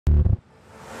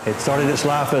It started its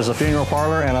life as a funeral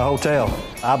parlor and a hotel.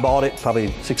 I bought it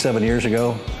probably 6, 7 years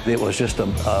ago. It was just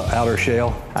an outer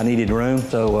shell. I needed room,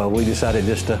 so we decided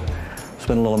just to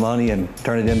spend a little money and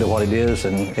turn it into what it is,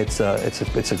 and it's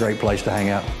a great place to hang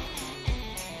out.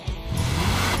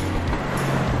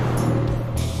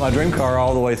 My dream car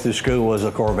all the way through school was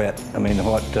a Corvette. I mean,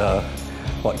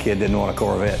 what kid didn't want a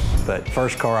Corvette? But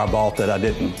first car I bought that I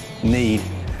didn't need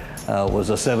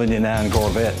was a '79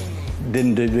 Corvette.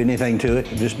 Didn't do anything to it,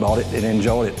 just bought it and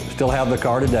enjoyed it. Still have the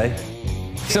car today.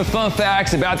 Some fun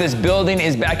facts about this building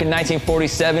is back in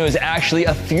 1947, it was actually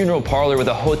a funeral parlor with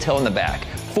a hotel in the back.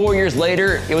 4 years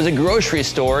later, it was a grocery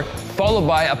store, followed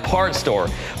by a parts store.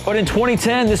 But in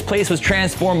 2010, this place was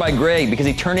transformed by Greg because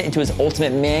he turned it into his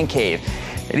ultimate man cave.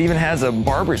 It even has a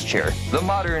barber's chair. The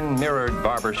modern mirrored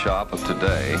barbershop of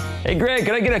today. Hey Greg,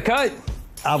 can I get a cut?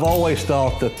 I've always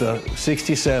thought that the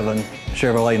 '67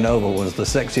 Chevrolet Nova was the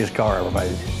sexiest car ever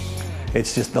made.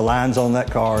 It's just the lines on that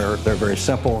car, they're very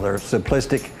simple, they're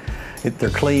simplistic,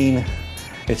 they're clean.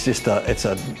 It's just it's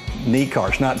a neat car.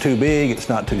 It's not too big, it's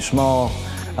not too small.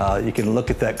 You can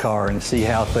look at that car and see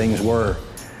how things were,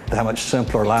 how much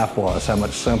simpler life was, how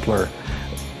much simpler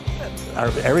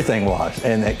everything was,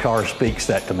 and that car speaks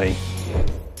that to me.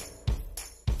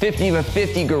 50 by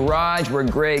 50 garage where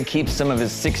Greg keeps some of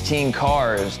his 16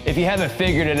 cars. If you haven't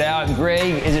figured it out,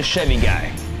 Greg is a Chevy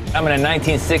guy. I'm in a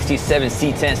 1967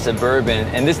 C10 Suburban,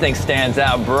 and this thing stands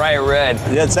out bright red.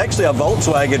 Yeah, it's actually a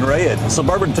Volkswagen Red.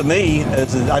 Suburban to me,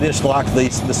 I just like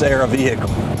this era vehicle.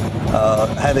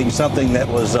 Having something that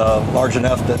was large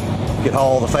enough that could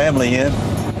haul the family in,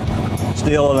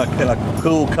 still in a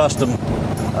cool custom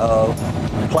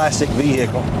classic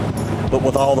vehicle, but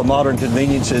with all the modern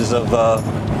conveniences of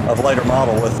later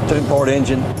model, with two-port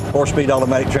engine, 4-speed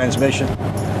automatic transmission,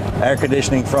 air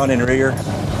conditioning front and rear.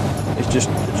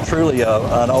 It's truly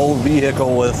an old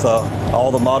vehicle with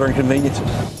all the modern conveniences.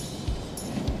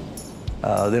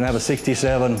 Then I have a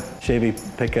 '67 Chevy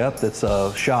pickup that's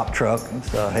a shop truck.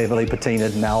 It's heavily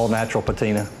patinaed, now all natural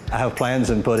patina. I have plans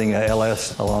in putting a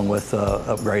LS along with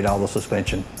upgrade all the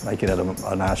suspension, make it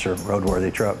a nicer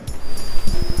roadworthy truck.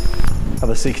 I have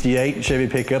a '68 Chevy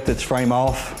pickup that's frame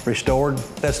off, restored.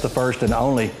 That's the first and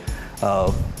only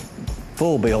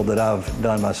full build that I've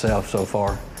done myself so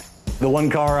far. The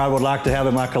one car I would like to have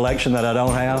in my collection that I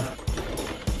don't have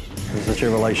is the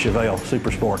Chevrolet Chevelle Super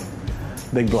Sport,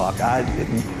 big block.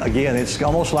 Again, it's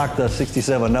almost like the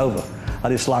 '67 Nova. I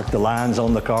just like the lines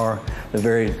on the car. They're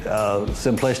very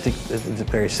simplistic, it's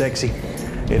very sexy.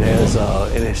 It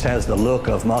just has the look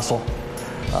of muscle.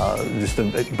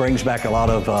 It brings back a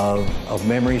lot of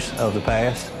memories of the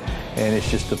past, and it's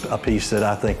just a piece that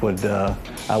I think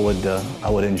I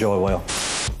would enjoy well.